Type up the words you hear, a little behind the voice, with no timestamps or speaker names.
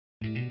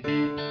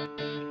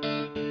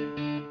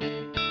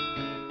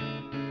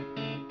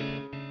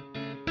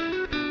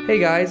Hey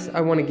guys,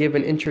 I want to give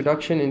an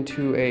introduction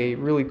into a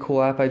really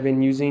cool app I've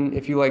been using.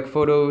 If you like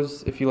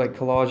photos, if you like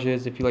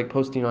collages, if you like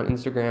posting on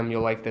Instagram,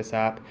 you'll like this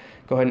app.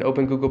 Go ahead and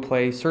open Google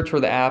Play, search for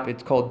the app.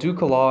 It's called Do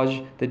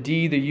Collage. The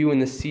D, the U,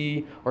 and the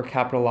C are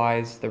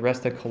capitalized. The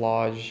rest of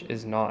Collage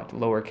is not,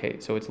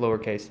 lowercase, so it's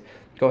lowercase.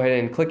 Go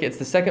ahead and click it. It's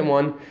the second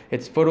one.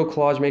 It's Photo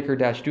Collage Maker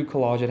 -Do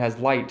Collage. It has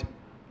light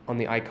on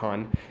the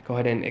icon. Go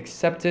ahead and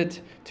accept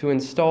it to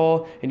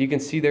install, and you can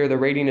see there the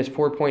rating is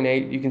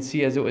 4.8. You can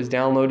see as it was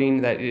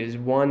downloading that it is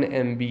 1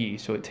 MB,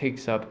 so it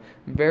takes up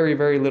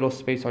very little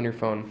space on your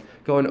phone.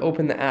 Go and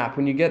open the app.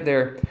 When you get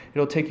there,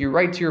 it'll take you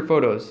right to your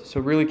photos, so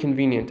really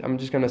convenient. I'm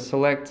just going to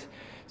select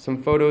some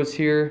photos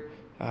here.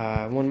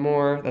 One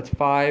more, that's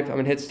 5. I'm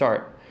going to hit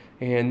start,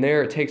 and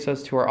there it takes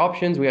us to our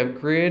options. We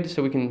have grid,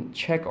 so we can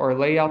check our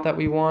layout that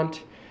we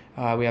want.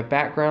 We have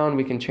background,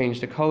 we can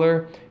change the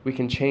color, we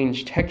can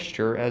change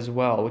texture as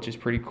well, which is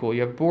pretty cool.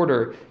 You have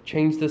border,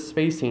 change the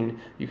spacing.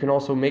 You can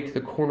also make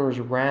the corners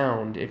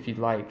round if you'd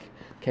like.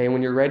 Okay,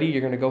 when you're ready,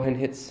 you're going to go ahead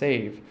and hit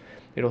save.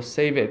 It'll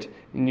save it,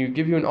 and you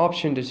give you an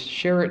option to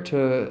share it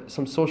to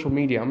some social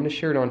media. I'm going to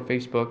share it on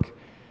Facebook,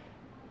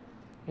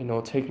 and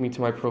it'll take me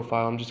to my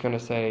profile. I'm just going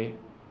to say,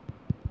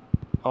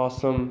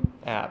 awesome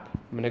app.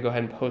 I'm going to go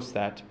ahead and post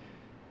that,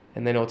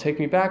 and then it'll take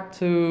me back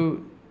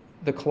to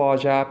the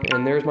Collage app,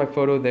 and there's my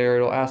photo there.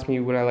 It'll ask me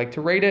would I like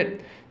to rate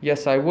it.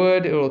 Yes, I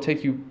would. It'll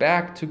take you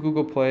back to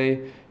Google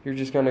Play. You're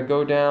just going to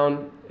go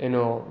down and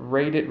it'll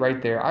rate it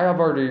right there. I have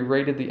already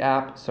rated the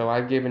app, so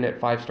I've given it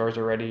 5 stars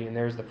already, and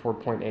there's the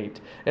 4.8.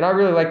 And I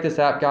really like this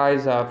app,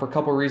 guys, for a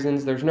couple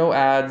reasons. There's no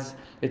ads.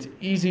 It's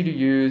easy to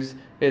use.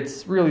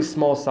 It's really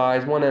small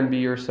size, 1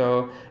 MB or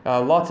so.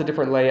 Lots of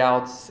different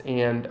layouts,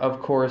 and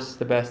of course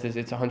the best is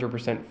it's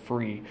 100%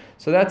 free.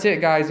 So that's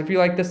it, guys. If you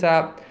like this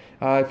app,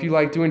 if you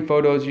like doing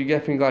photos, you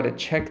definitely got to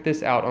check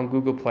this out on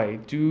Google Play.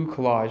 Do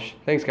Collage.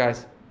 Thanks,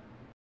 guys.